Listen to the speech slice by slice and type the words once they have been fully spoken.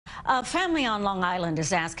A family on Long Island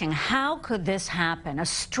is asking, how could this happen? A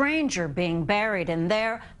stranger being buried in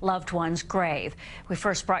their loved one's grave. We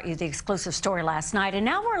first brought you the exclusive story last night, and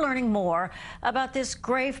now we're learning more about this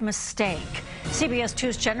grave mistake. CBS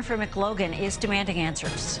 2's Jennifer McLogan is demanding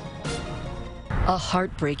answers. A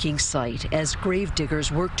heartbreaking sight as grave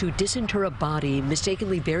diggers work to disinter a body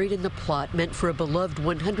mistakenly buried in the plot meant for a beloved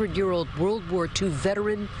 100-year-old World War II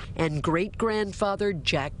veteran and great-grandfather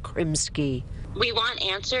Jack Krimsky. We want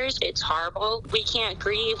answers. It's horrible. We can't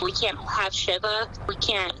grieve. We can't have Shiva. We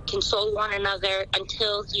can't console one another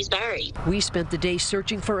until he's buried. We spent the day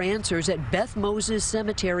searching for answers at Beth Moses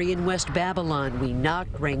Cemetery in West Babylon. We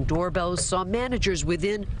knocked, rang doorbells, saw managers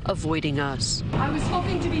within avoiding us. I was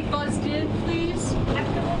hoping to be buzzed in, please.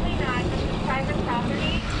 Absolutely not. This is private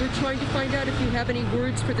property. We're trying to find out if you have any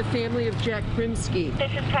words for the family of Jack Krimsky.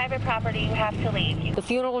 This is private property. You have to leave. The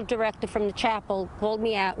funeral director from the chapel called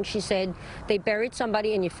me out and she said, they buried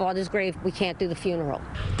somebody in your father's grave. We can't do the funeral.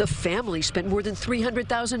 The family spent more than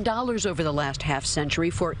 $300,000 over the last half century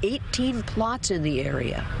for 18 plots in the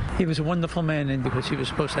area. He was a wonderful man, and because he was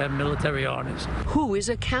supposed to have military honors. Who is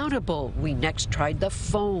accountable? We next tried the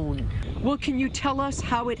phone. Well, can you tell us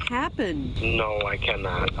how it happened? No, I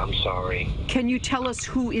cannot. I'm sorry. Can you tell us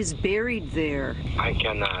who is buried there? I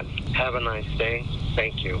cannot. Have a nice day.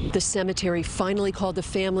 Thank you. The cemetery finally called the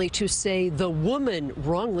family to say the woman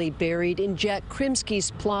wrongly buried in Jack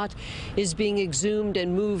Krimsky's plot is being exhumed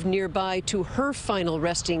and moved nearby to her final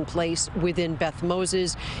resting place within Beth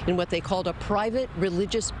Moses in what they called a private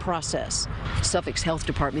religious process. Suffolk's Health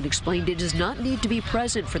Department explained it does not need to be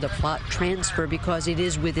present for the plot transfer because it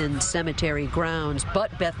is within cemetery grounds,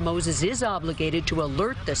 but Beth Moses is obligated to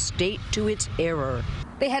alert the state to its error.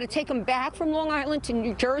 They had to take him back from Long Island to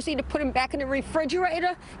New Jersey to put him back in the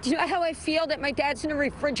refrigerator. Do you know how I feel that my dad's in the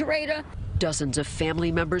refrigerator? Dozens of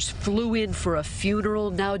family members flew in for a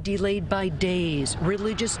funeral now delayed by days,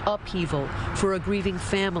 religious upheaval for a grieving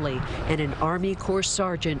family, and an Army Corps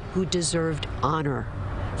sergeant who deserved honor.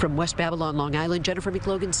 From West Babylon, Long Island, Jennifer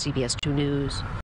McLogan, CBS 2 News.